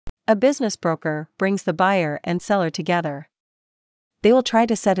A business broker brings the buyer and seller together. They will try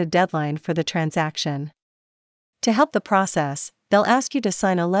to set a deadline for the transaction. To help the process, they'll ask you to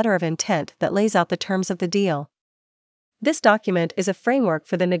sign a letter of intent that lays out the terms of the deal. This document is a framework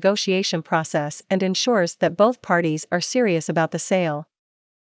for the negotiation process and ensures that both parties are serious about the sale.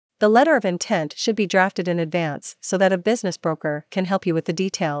 The letter of intent should be drafted in advance so that a business broker can help you with the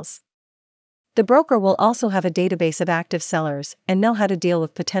details. The broker will also have a database of active sellers and know how to deal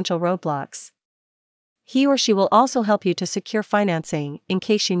with potential roadblocks. He or she will also help you to secure financing in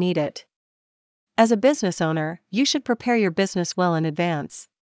case you need it. As a business owner, you should prepare your business well in advance.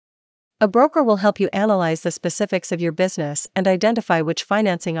 A broker will help you analyze the specifics of your business and identify which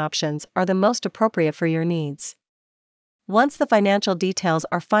financing options are the most appropriate for your needs. Once the financial details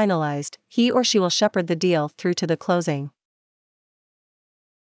are finalized, he or she will shepherd the deal through to the closing.